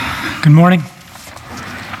Good morning.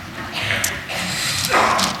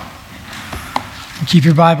 Keep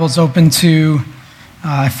your Bibles open to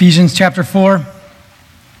Ephesians chapter 4.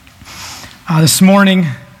 This morning,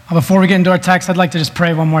 before we get into our text, I'd like to just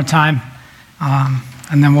pray one more time,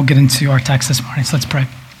 and then we'll get into our text this morning. So let's pray.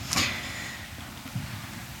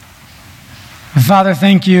 Father,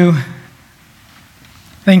 thank you.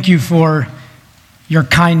 Thank you for your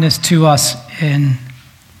kindness to us in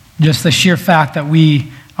just the sheer fact that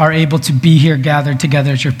we are able to be here gathered together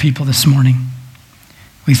as your people this morning.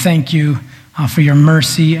 We thank you for your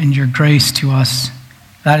mercy and your grace to us.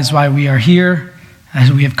 That is why we are here,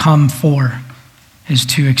 as we have come for, is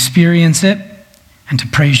to experience it and to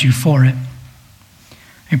praise you for it.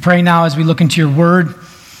 We pray now as we look into your word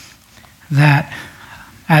that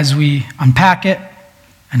as we unpack it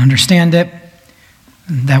and understand it,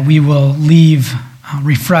 that we will leave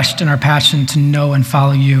refreshed in our passion to know and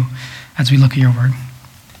follow you as we look at your word.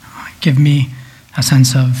 Give me a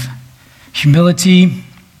sense of humility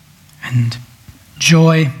and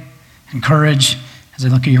joy and courage as I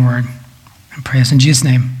look at your word. And pray this in Jesus'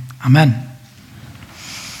 name. Amen.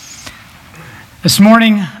 This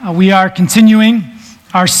morning, we are continuing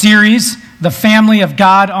our series, The Family of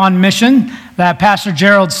God on Mission, that Pastor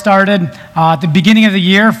Gerald started at the beginning of the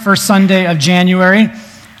year, first Sunday of January.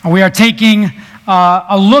 We are taking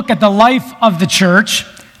a look at the life of the church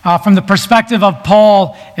from the perspective of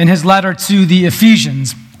Paul in his letter to the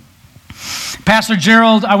Ephesians. Pastor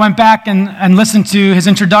Gerald, I went back and listened to his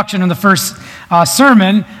introduction in the first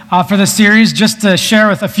sermon for the series, just to share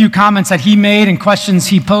with a few comments that he made and questions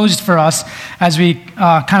he posed for us as we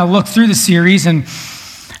kind of looked through the series. And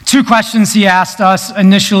two questions he asked us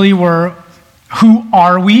initially were, who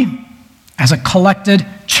are we as a collected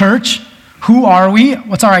church? Who are we?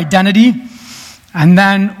 What's our identity? And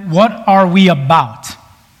then, what are we about?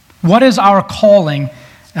 What is our calling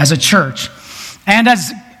as a church? And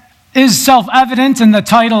as is self-evident in the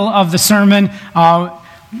title of the sermon,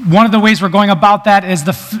 one of the ways we're going about that is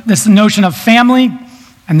this notion of family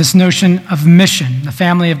and this notion of mission, the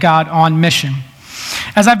family of God on mission.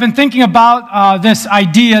 As I've been thinking about this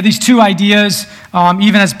idea, these two ideas,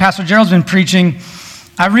 even as Pastor Gerald's been preaching,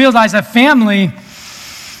 I realized that family,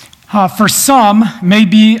 for some, may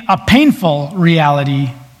be a painful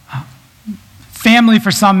reality. Family, for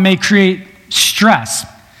some, may create stress.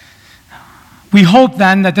 We hope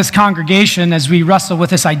then that this congregation, as we wrestle with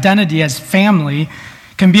this identity as family,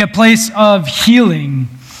 can be a place of healing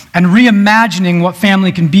and reimagining what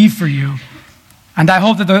family can be for you. And I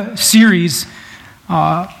hope that the series,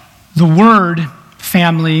 the word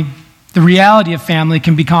family, the reality of family,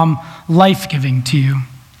 can become life-giving to you.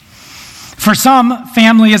 For some,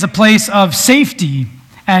 family is a place of safety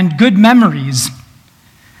and good memories.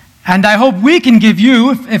 And I hope we can give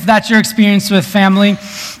you, if that's your experience with family,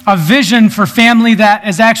 a vision for family that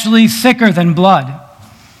is actually thicker than blood.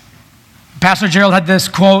 Pastor Gerald had this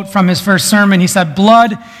quote from his first sermon. He said,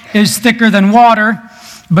 "Blood is thicker than water,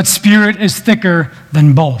 but spirit is thicker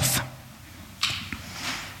than both."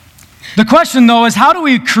 The question, though, is how do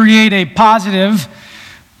we create a positive,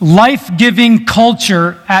 life-giving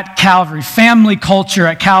culture at Calvary, family culture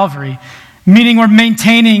at Calvary? Meaning we're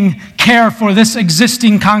maintaining care for this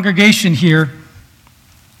existing congregation here,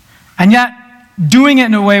 and yet doing it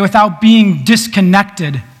in a way without being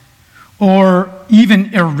disconnected or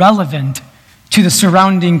even irrelevant to the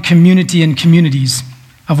surrounding community and communities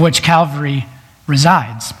of which Calvary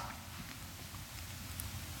resides.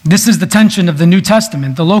 This is the tension of the New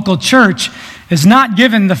Testament. The local church is not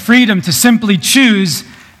given the freedom to simply choose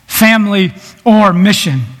family or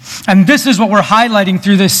mission. And this is what we're highlighting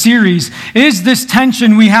through this series, is this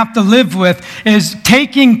tension we have to live with, is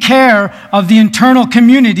taking care of the internal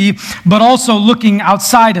community, but also looking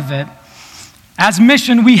outside of it. As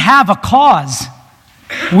mission, we have a cause.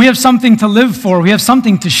 We have something to live for. We have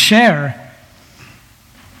something to share.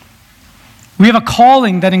 We have a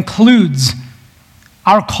calling that includes,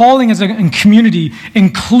 our calling as a community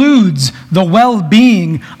includes the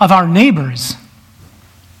well-being of our neighbors,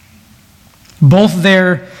 both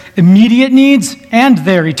their immediate needs and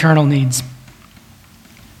their eternal needs.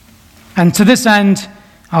 And to this end,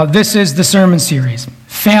 this is the sermon series,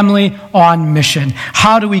 Family on Mission.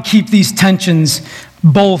 How do we keep these tensions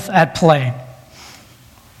both at play?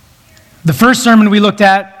 The first sermon we looked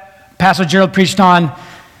at, Pastor Gerald preached on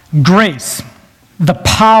grace, the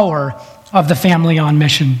power of the family on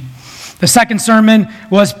mission. The second sermon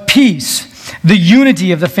was peace, the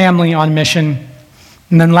unity of the family on mission.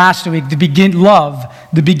 And then last week, love,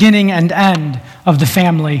 the beginning and end of the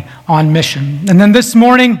family on mission. And then this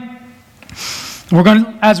morning, we're going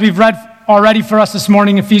to, as we've read already for us this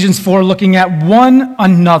morning, Ephesians 4, looking at one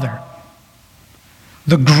another.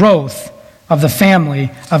 the growth of the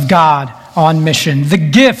family of God on mission, the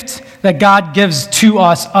gift that God gives to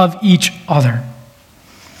us of each other.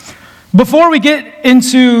 Before we get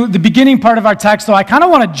into the beginning part of our text, though, I kind of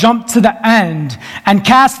want to jump to the end and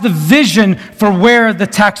cast the vision for where the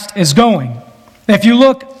text is going. If you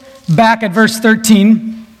look back at verse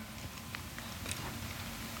 13,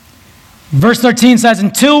 verse 13 says,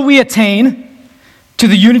 "Until we attain to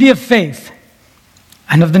the unity of faith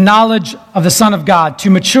and of the knowledge of the Son of God, to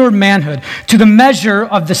mature manhood, to the measure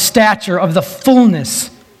of the stature of the fullness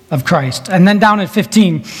of Christ." And then down at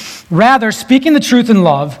 15, "Rather, speaking the truth in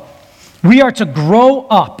love, we are to grow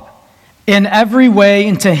up in every way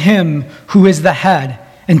into Him who is the head,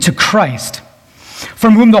 into Christ,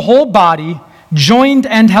 from whom the whole body, joined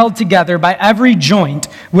and held together by every joint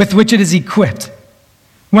with which it is equipped,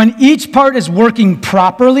 when each part is working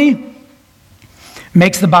properly,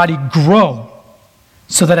 makes the body grow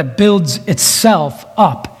so that it builds itself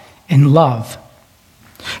up in love."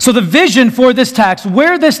 So the vision for this text,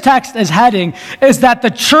 where this text is heading, is that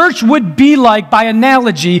the church would be like, by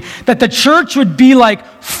analogy, that the church would be like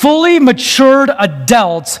fully matured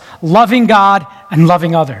adults loving God and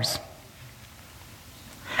loving others.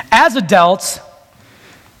 As adults,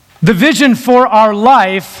 the vision for our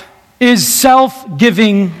life is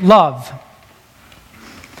self-giving love.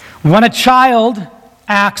 When a child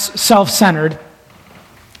acts self-centered,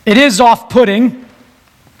 it is off-putting,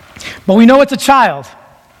 but we know it's a child,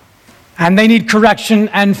 and they need correction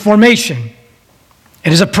and formation.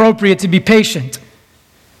 It is appropriate to be patient.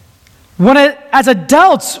 As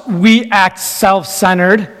adults we act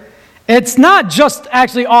self-centered, it's not just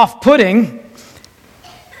actually off-putting,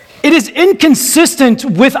 it is inconsistent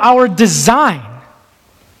with our design.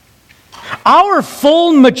 Our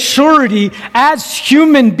full maturity as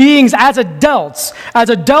human beings, as adults, as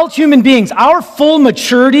adult human beings, our full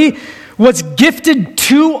maturity was gifted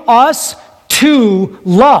to us to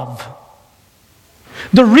love.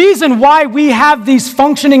 The reason why we have these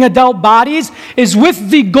functioning adult bodies is with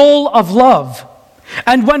the goal of love.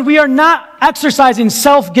 And when we are not exercising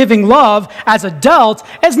self-giving love as adults,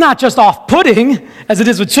 it's not just off-putting, as it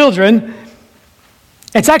is with children.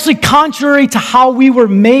 It's actually contrary to how we were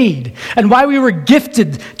made and why we were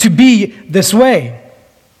gifted to be this way.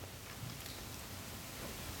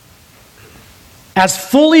 As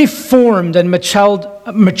fully formed and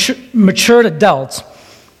matured adults,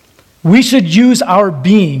 we should use our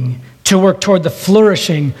being to work toward the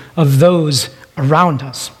flourishing of those around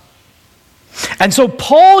us. And so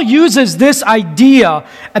Paul uses this idea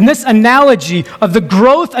and this analogy of the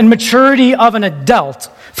growth and maturity of an adult,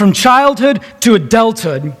 from childhood to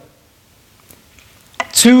adulthood,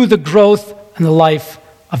 to the growth and the life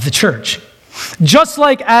of the church. Just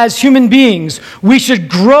like as human beings, we should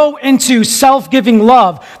grow into self-giving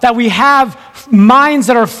love, that we have minds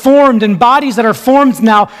that are formed and bodies that are formed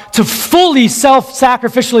now to fully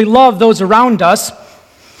self-sacrificially love those around us,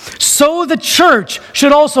 so the church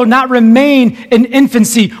should also not remain in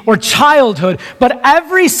infancy or childhood, but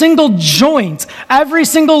every single joint, every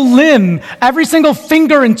single limb, every single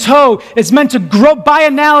finger and toe is meant to grow, by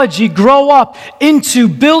analogy, grow up into,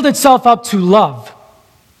 build itself up to love.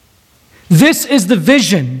 This is the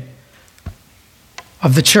vision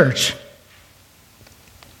of the church.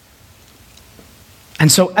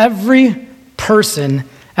 And so every person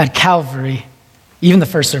at Calvary, even the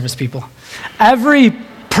first service people, every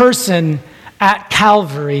person at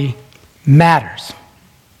Calvary matters.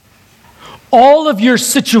 All of your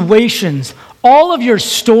situations, all of your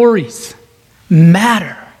stories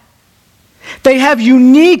matter. They have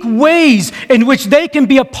unique ways in which they can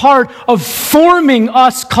be a part of forming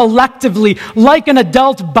us collectively, like an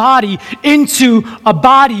adult body, into a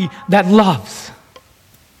body that loves.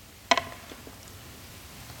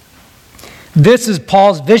 This is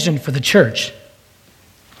Paul's vision for the church.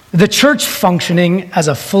 The church functioning as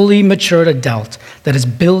a fully matured adult that is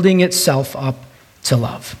building itself up to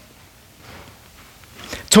love.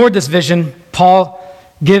 Toward this vision, Paul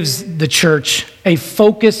gives the church a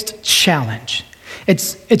focused challenge.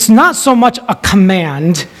 It's not so much a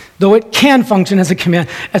command, though it can function as a command,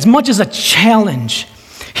 as much as a challenge.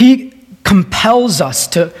 He compels us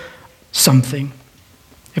to something.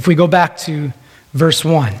 If we go back to verse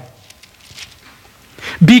 1.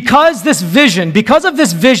 Because of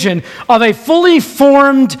this vision of a fully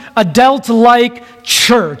formed, adult-like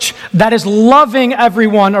church that is loving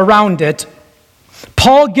everyone around it,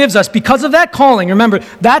 Paul gives us, because of that calling, remember,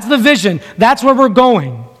 that's the vision, that's where we're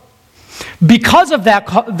going. Because of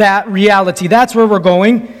that reality, that's where we're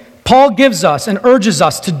going, Paul gives us and urges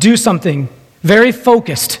us to do something very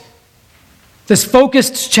focused. This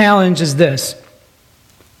focused challenge is this: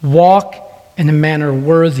 walk in a manner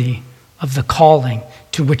worthy of the calling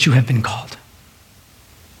to which you have been called.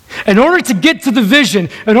 In order to get to the vision,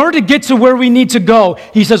 in order to get to where we need to go,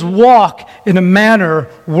 he says, walk in a manner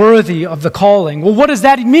worthy of the calling. Well, what does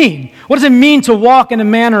that mean? What does it mean to walk in a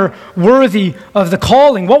manner worthy of the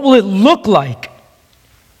calling? What will it look like?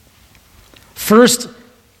 First,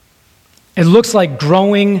 it looks like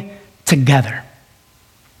growing together.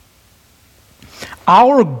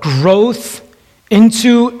 Our growth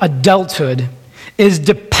into adulthood is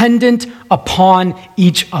dependent upon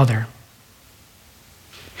each other.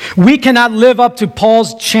 We cannot live up to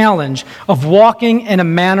Paul's challenge of walking in a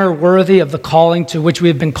manner worthy of the calling to which we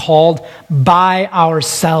have been called by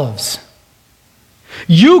ourselves.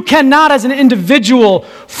 You cannot, as an individual,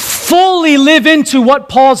 fully live into what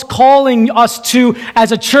Paul's calling us to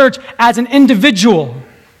as a church, as an individual.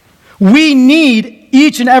 We need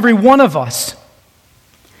each and every one of us.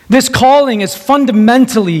 This calling is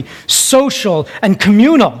fundamentally social and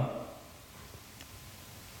communal.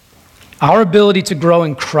 Our ability to grow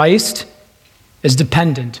in Christ is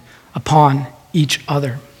dependent upon each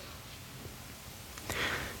other.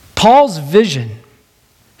 Paul's vision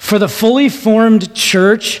for the fully formed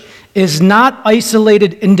church is not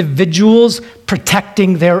isolated individuals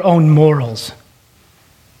protecting their own morals.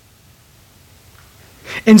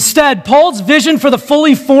 Instead, Paul's vision for the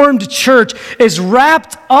fully formed church is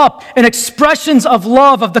wrapped up in expressions of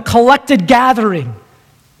love of the collected gathering.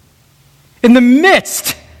 In the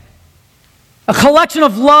midst, a collection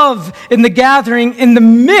of love in the gathering in the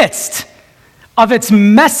midst of its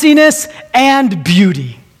messiness and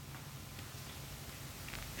beauty.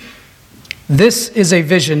 This is a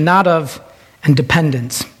vision not of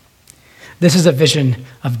independence. This is a vision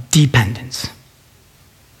of dependence.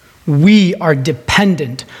 We are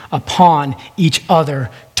dependent upon each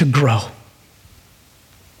other to grow.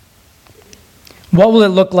 What will it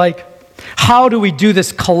look like? How do we do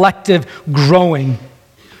this collective growing?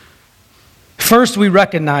 First, we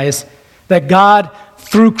recognize that God,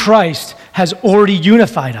 through Christ, has already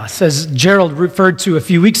unified us, as Gerald referred to a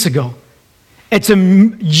few weeks ago. It's a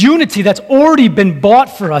unity that's already been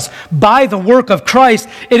bought for us by the work of Christ.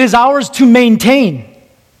 It is ours to maintain.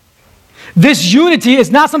 This unity is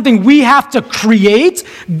not something we have to create.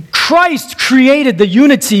 Christ created the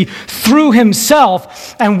unity through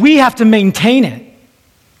himself, and we have to maintain it.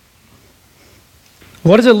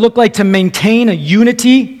 What does it look like to maintain a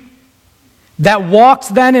unity that walks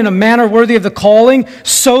then in a manner worthy of the calling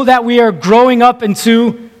so that we are growing up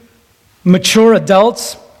into mature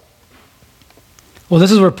adults? Well,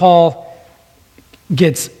 this is where Paul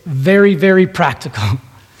gets very, very practical.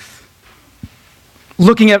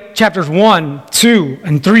 Looking at chapters 1, 2,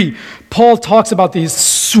 and 3, Paul talks about these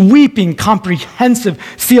sweeping, comprehensive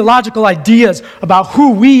theological ideas about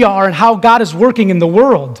who we are and how God is working in the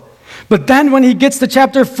world. But then when he gets to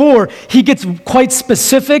chapter 4, he gets quite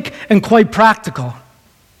specific and quite practical.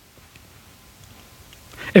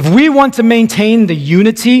 If we want to maintain the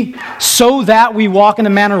unity so that we walk in a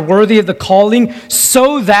manner worthy of the calling,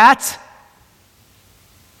 so that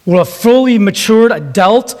we're a fully matured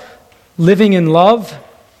adult living in love,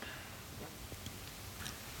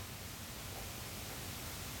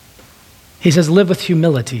 he says, live with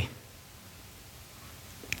humility.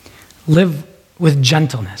 Live with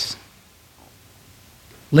gentleness.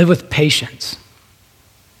 Live with patience.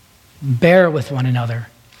 Bear with one another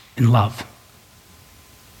in love.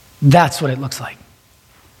 That's what it looks like.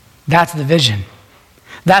 That's the vision.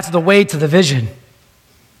 That's the way to the vision.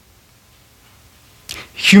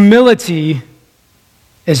 Humility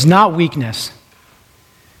is not weakness.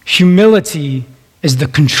 Humility is the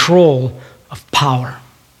control of power.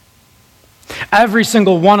 Every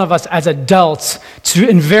single one of us as adults,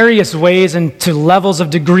 in various ways and to levels of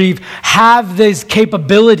degree, have these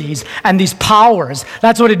capabilities and these powers.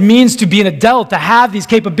 That's what it means to be an adult, to have these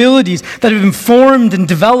capabilities that have been formed and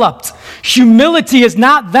developed. Humility is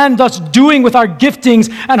not then just doing with our giftings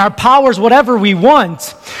and our powers whatever we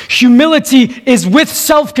want. Humility is with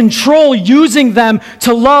self-control, using them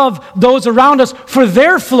to love those around us for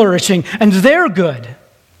their flourishing and their good.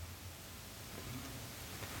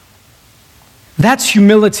 That's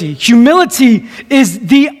humility. Humility is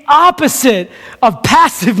the opposite of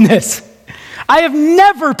passiveness. I have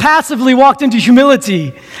never passively walked into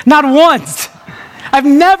humility, not once. I've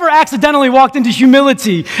never accidentally walked into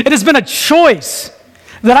humility. It has been a choice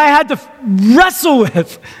that I had to wrestle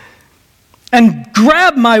with and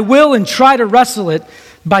grab my will and try to wrestle it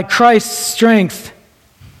by Christ's strength.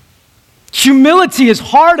 Humility is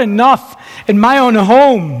hard enough in my own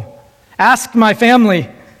home. Ask my family.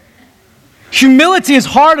 Humility is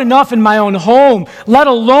hard enough in my own home, let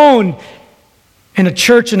alone in a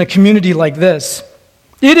church, in a community like this.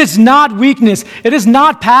 It is not weakness. It is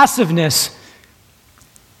not passiveness.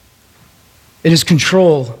 It is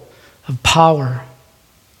control of power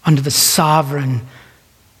under the sovereign,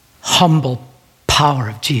 humble power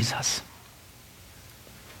of Jesus.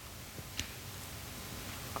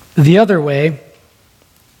 The other way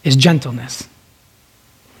is gentleness.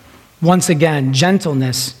 Once again,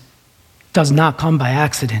 gentleness does not come by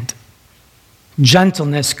accident.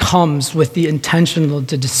 Gentleness comes with the intentional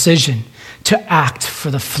decision to act for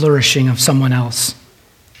the flourishing of someone else,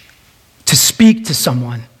 to speak to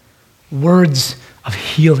someone words of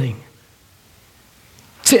healing,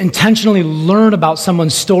 to intentionally learn about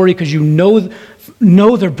someone's story because you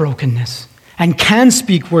know their brokenness and can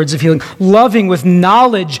speak words of healing, loving with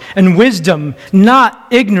knowledge and wisdom, not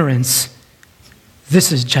ignorance.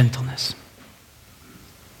 This is gentleness.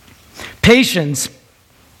 Patience.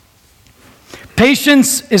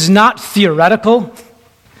 Patience is not theoretical.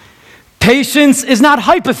 Patience is not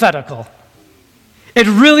hypothetical. It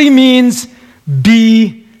really means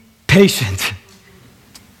be patient.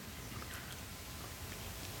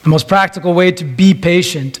 The most practical way to be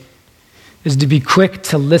patient is to be quick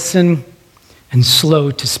to listen and slow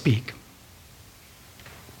to speak.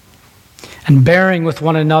 And bearing with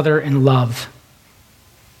one another in love.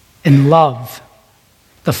 In love,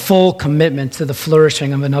 the full commitment to the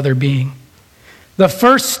flourishing of another being. The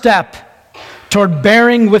first step toward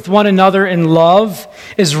bearing with one another in love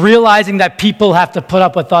is realizing that people have to put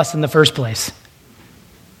up with us in the first place.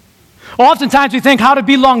 Oftentimes we think how to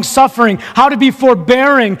be long-suffering, how to be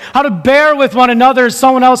forbearing, how to bear with one another is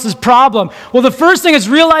someone else's problem. Well, the first thing is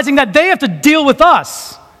realizing that they have to deal with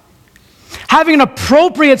us. Having an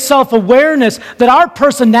appropriate self-awareness that our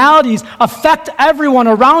personalities affect everyone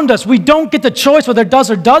around us. We don't get the choice whether it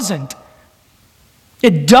does or doesn't.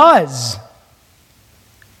 It does.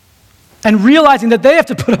 And realizing that they have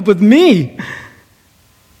to put up with me.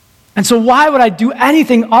 And so why would I do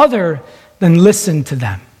anything other than listen to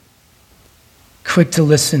them? Quick to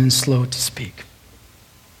listen and slow to speak.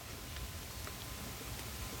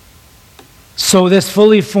 So this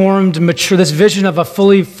fully formed, mature, this vision of a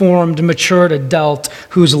fully formed, matured adult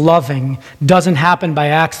who's loving doesn't happen by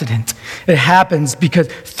accident. It happens because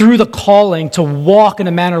through the calling to walk in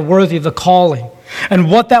a manner worthy of the calling. And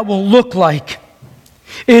what that will look like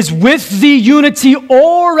is with the unity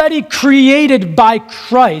already created by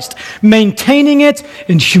Christ, maintaining it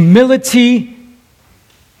in humility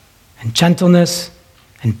and gentleness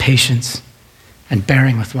and patience and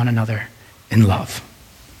bearing with one another in love.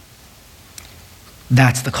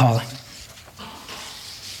 That's the calling.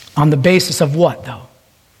 On the basis of what, though?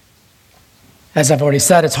 As I've already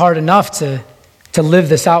said, it's hard enough to live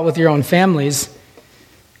this out with your own families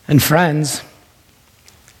and friends.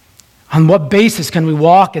 On what basis can we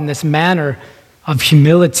walk in this manner of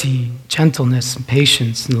humility, gentleness, and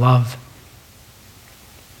patience, and love?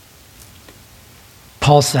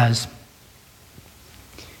 Paul says,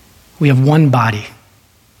 we have one body,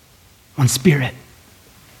 one spirit,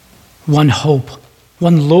 one hope,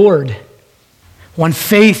 one Lord, one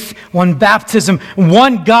faith, one baptism,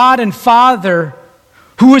 one God and Father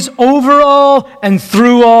who is over all and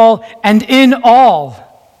through all and in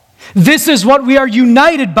all. This is what we are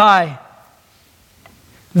united by.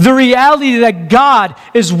 The reality that God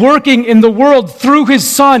is working in the world through His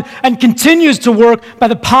Son and continues to work by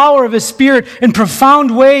the power of His Spirit in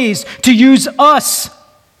profound ways to use us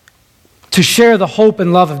to share the hope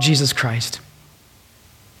and love of Jesus Christ.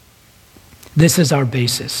 This is our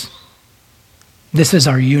basis. This is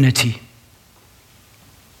our unity.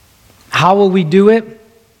 How will we do it?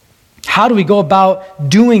 How do we go about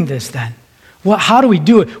doing this then? Well, how do we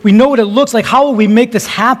do it? We know what it looks like. How will we make this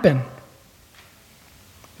happen?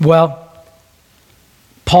 Well,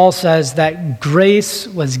 Paul says that grace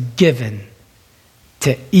was given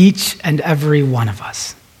to each and every one of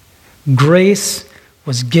us. Grace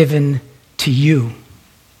was given to you.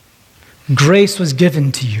 Grace was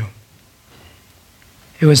given to you.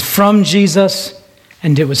 It was from Jesus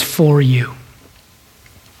and it was for you.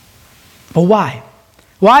 But why?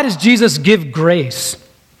 Why does Jesus give grace?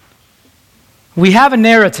 We have a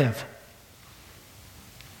narrative.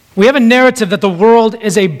 We have a narrative that the world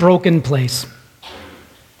is a broken place.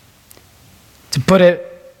 To put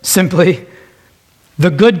it simply,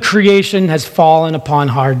 the good creation has fallen upon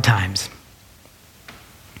hard times.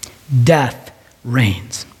 Death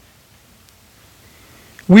reigns.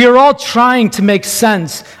 We are all trying to make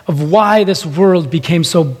sense of why this world became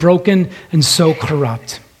so broken and so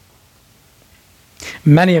corrupt.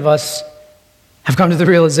 Many of us have come to the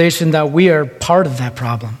realization that we are part of that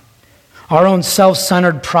problem. Our own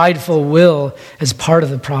self-centered, prideful will is part of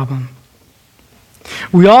the problem.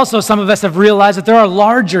 We also, some of us have realized that there are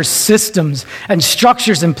larger systems and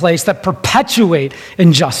structures in place that perpetuate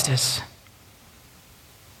injustice.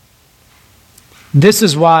 This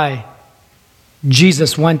is why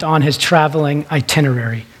Jesus went on his traveling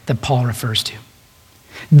itinerary that Paul refers to.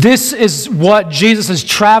 This is what Jesus'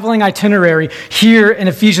 traveling itinerary here in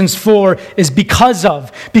Ephesians 4 is because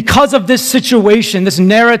of. Because of this situation, this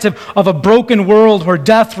narrative of a broken world where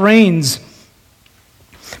death reigns.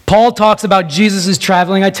 Paul talks about Jesus'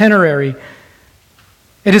 traveling itinerary.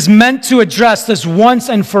 It is meant to address this once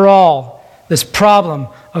and for all, this problem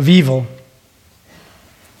of evil.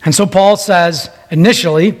 And so Paul says,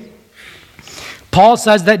 initially,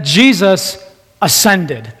 that Jesus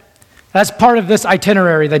ascended. That's part of this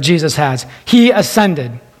itinerary that Jesus has. He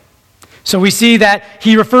ascended. So we see that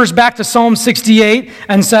he refers back to Psalm 68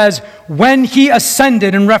 and says, when he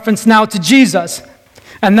ascended, in reference now to Jesus.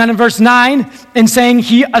 And then in verse 9, in saying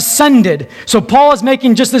he ascended. So Paul is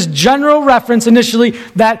making just this general reference initially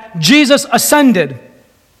that Jesus ascended.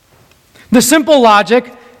 The simple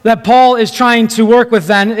logic that Paul is trying to work with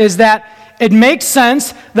then is that it makes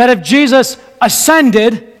sense that if Jesus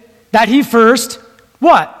ascended, that he first,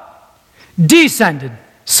 what? Descended.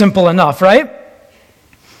 Simple enough, right?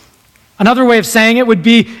 Another way of saying it would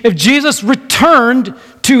be if Jesus returned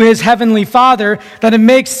to his heavenly Father, then it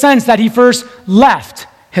makes sense that he first left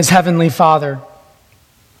his heavenly Father.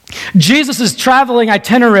 Jesus' traveling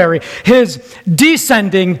itinerary, his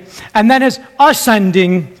descending and then his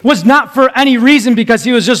ascending, was not for any reason because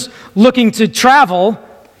he was just looking to travel,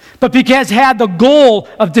 but because he had the goal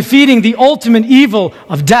of defeating the ultimate evil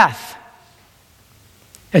of death.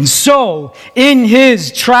 And so, in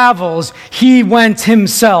his travels, he went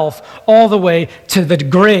himself all the way to the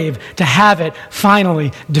grave to have it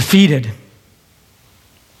finally defeated.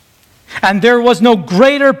 And there was no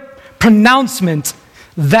greater pronouncement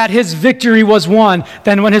that his victory was won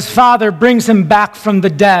than when his Father brings him back from the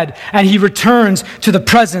dead and he returns to the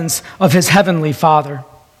presence of his heavenly Father.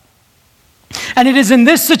 And it is in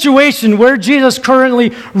this situation where Jesus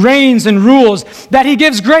currently reigns and rules that he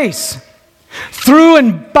gives grace. Through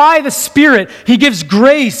and by the Spirit, he gives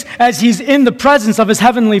grace as he's in the presence of his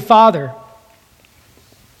heavenly Father.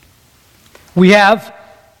 We have,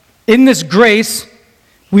 in this grace,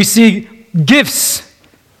 we see gifts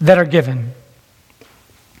that are given.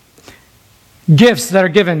 Gifts that are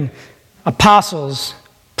given apostles,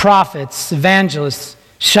 prophets, evangelists,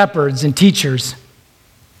 shepherds, and teachers.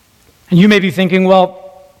 And you may be thinking,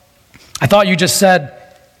 well, I thought you just said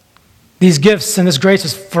these gifts and this grace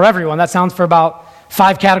is for everyone. That sounds for about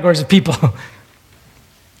 5 categories of people.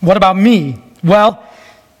 What about me? Well,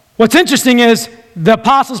 what's interesting is the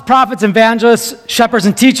apostles, prophets, evangelists, shepherds,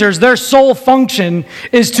 and teachers, their sole function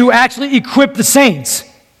is to actually equip the saints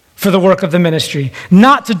for the work of the ministry,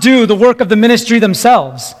 not to do the work of the ministry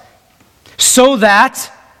themselves, so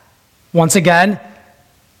that, once again,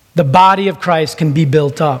 the body of Christ can be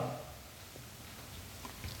built up.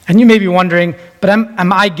 And you may be wondering, but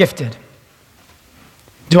am I gifted?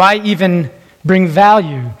 Do I even bring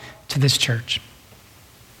value to this church?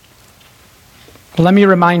 Well, let me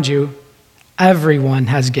remind you, everyone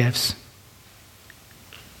has gifts.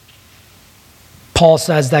 Paul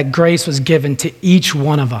says that grace was given to each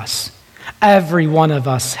one of us. Every one of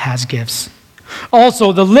us has gifts.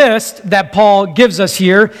 Also, the list that Paul gives us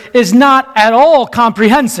here is not at all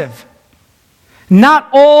comprehensive. Not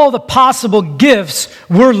all the possible gifts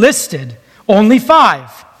were listed, only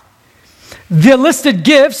 5. The listed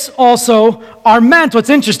gifts also are meant, what's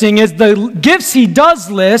interesting is the gifts he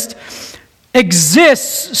does list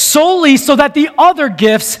exists solely so that the other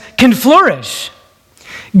gifts can flourish.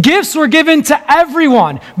 Gifts were given to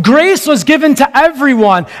everyone. Grace was given to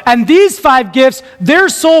everyone. And these 5 gifts, their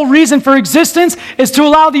sole reason for existence is to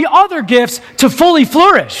allow the other gifts to fully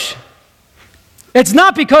flourish. It's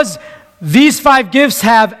not because these 5 gifts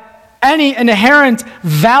have any inherent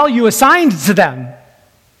value assigned to them.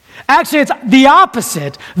 Actually, it's the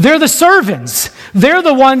opposite. They're the servants. They're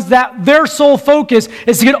the ones that their sole focus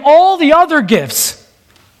is to get all the other gifts.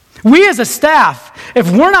 We as a staff, if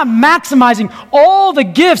we're not maximizing all the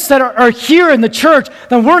gifts that are here in the church,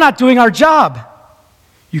 then we're not doing our job.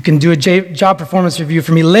 You can do a job performance review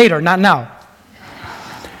for me later, not now.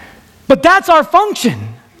 But that's our function.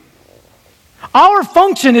 Our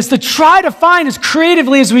function is to try to find as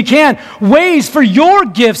creatively as we can ways for your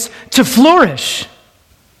gifts to flourish.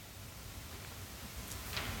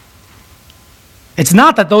 It's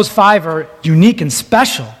not that those 5 are unique and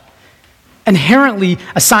special, inherently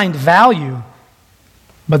assigned value,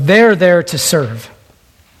 but they're there to serve.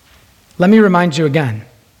 Let me remind you again.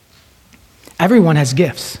 Everyone has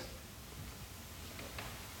gifts.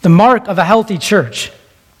 The mark of a healthy church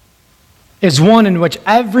is one in which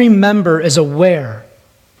every member is aware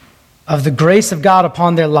of the grace of God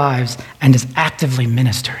upon their lives and is actively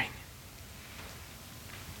ministering.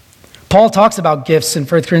 Paul talks about gifts in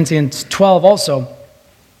 1 Corinthians 12 also.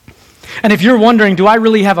 And if you're wondering, do I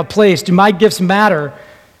really have a place? Do my gifts matter?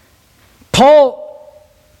 Paul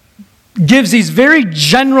gives these very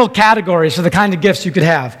general categories for the kind of gifts you could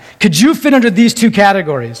have. Could you fit under these two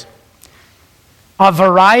categories? A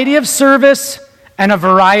variety of service and a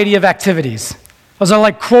variety of activities. Those are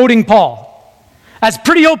like quoting Paul. That's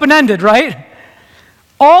pretty open-ended, right?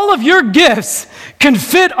 All of your gifts can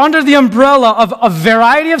fit under the umbrella of a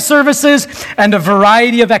variety of services and a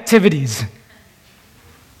variety of activities.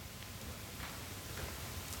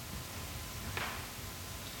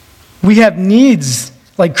 We have needs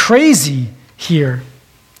like crazy here.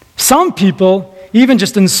 Some people, even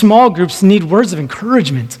just in small groups, need words of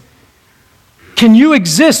encouragement. Can you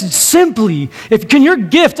exist simply, can your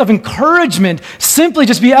gift of encouragement simply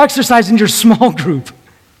just be exercised in your small group?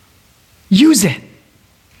 Use it.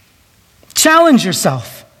 Challenge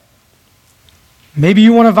yourself. Maybe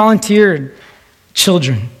you want to volunteer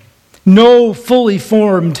children. No fully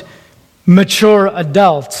formed, mature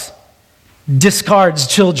adult discards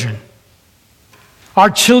children. Our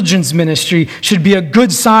children's ministry should be a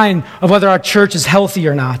good sign of whether our church is healthy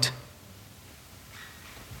or not.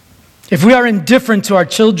 If we are indifferent to our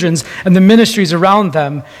children's and the ministries around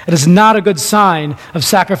them, it is not a good sign of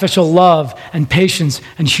sacrificial love and patience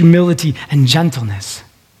and humility and gentleness.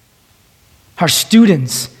 Our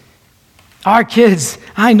students, our kids,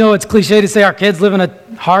 I know it's cliche to say our kids live in a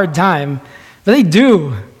hard time, but they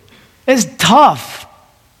do. It's tough.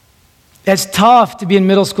 It's tough to be in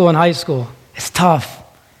middle school and high school. It's tough.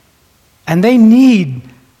 And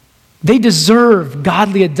they deserve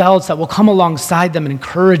godly adults that will come alongside them and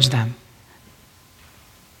encourage them.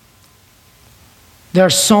 There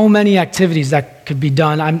are so many activities that could be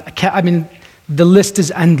done. The list is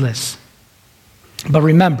endless. But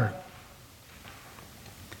remember,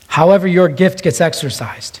 however your gift gets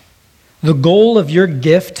exercised, the goal of your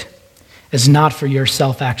gift is not for your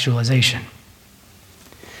self-actualization.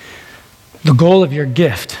 The goal of your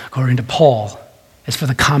gift, according to Paul, is for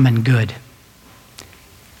the common good.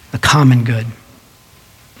 The common good.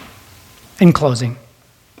 In closing,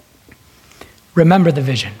 remember the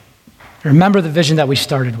vision. Remember the vision that we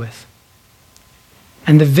started with.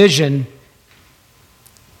 And the vision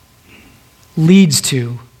leads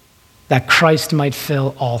to that Christ might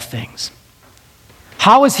fill all things.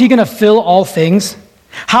 How is he going to fill all things?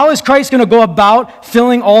 How is Christ going to go about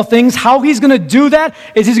filling all things? How he's going to do that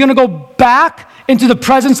is he's going to go back into the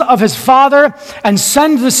presence of his Father and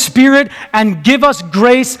send the Spirit and give us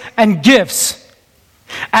grace and gifts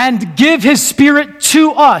and give his Spirit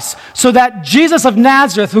to us so that Jesus of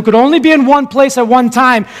Nazareth, who could only be in one place at one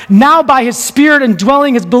time, now by his Spirit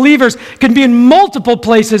indwelling his believers can be in multiple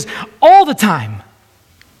places all the time.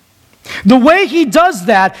 The way he does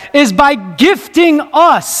that is by gifting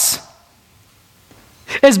us,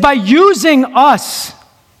 is by using us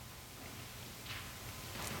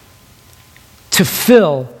to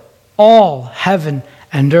fill all heaven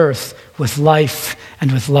and earth with life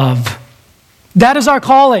and with love. That is our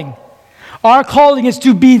calling. Our calling is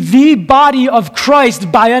to be the body of Christ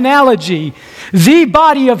by analogy, the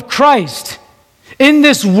body of Christ in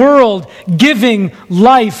this world giving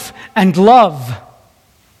life and love.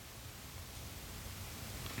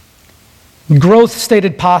 Growth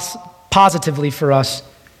stated positively for us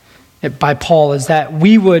by Paul is that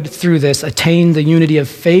we would, through this, attain the unity of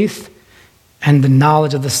faith and the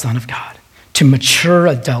knowledge of the Son of God, to mature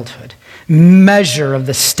adulthood, measure of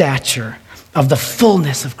the stature of the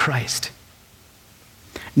fullness of Christ.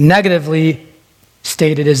 Negatively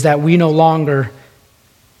stated is that we no longer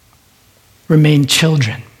remain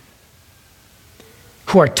children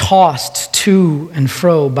who are tossed to and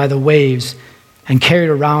fro by the waves and carried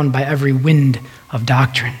around by every wind of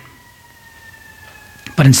doctrine,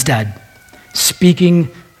 but instead speaking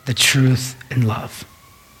the truth in love.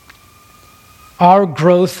 Our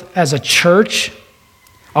growth as a church,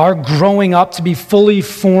 our growing up to be fully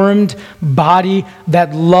formed body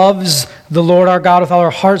that loves the Lord our God with all our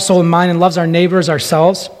heart, soul, and mind, and loves our neighbors,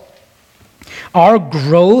 ourselves, our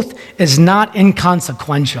growth is not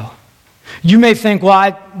inconsequential. You may think,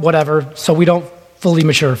 well, whatever, so we don't fully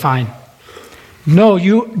mature, fine. No,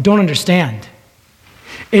 you don't understand.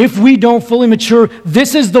 If we don't fully mature,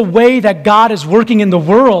 this is the way that God is working in the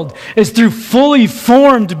world, is through fully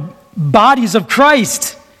formed bodies of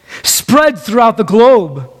Christ spread throughout the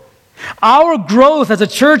globe. Our growth as a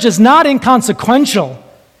church is not inconsequential.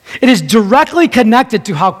 It is directly connected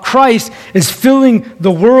to how Christ is filling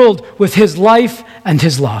the world with his life and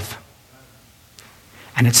his love.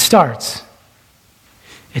 And it starts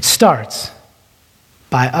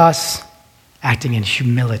by us acting in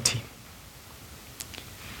humility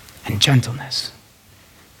and gentleness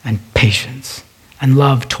and patience and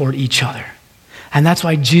love toward each other. And that's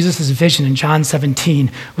why Jesus' vision in John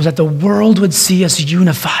 17 was that the world would see us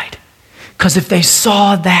unified. Because if they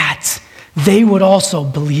saw that, they would also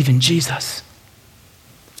believe in Jesus.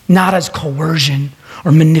 Not as coercion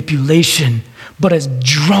or manipulation, but as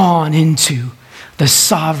drawn into the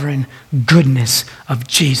sovereign goodness of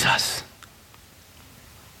Jesus.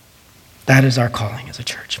 That is our calling as a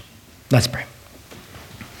church. Let's pray.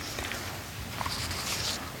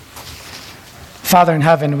 Father in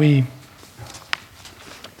heaven, we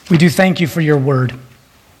do thank you for your word.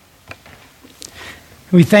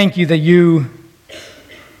 We thank you that you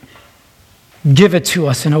give it to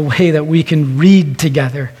us in a way that we can read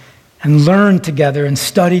together and learn together and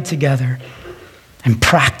study together and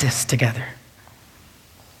practice together.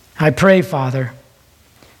 I pray, Father,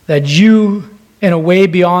 that you, in a way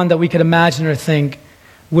beyond that we could imagine or think,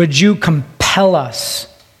 would you compel us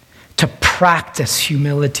to practice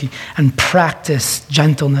humility and practice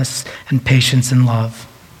gentleness and patience and love,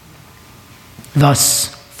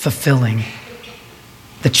 thus fulfilling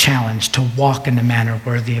the challenge to walk in a manner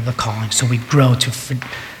worthy of the calling so we grow to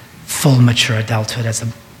full mature adulthood as a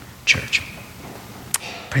church.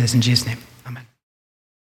 I pray this in Jesus' name.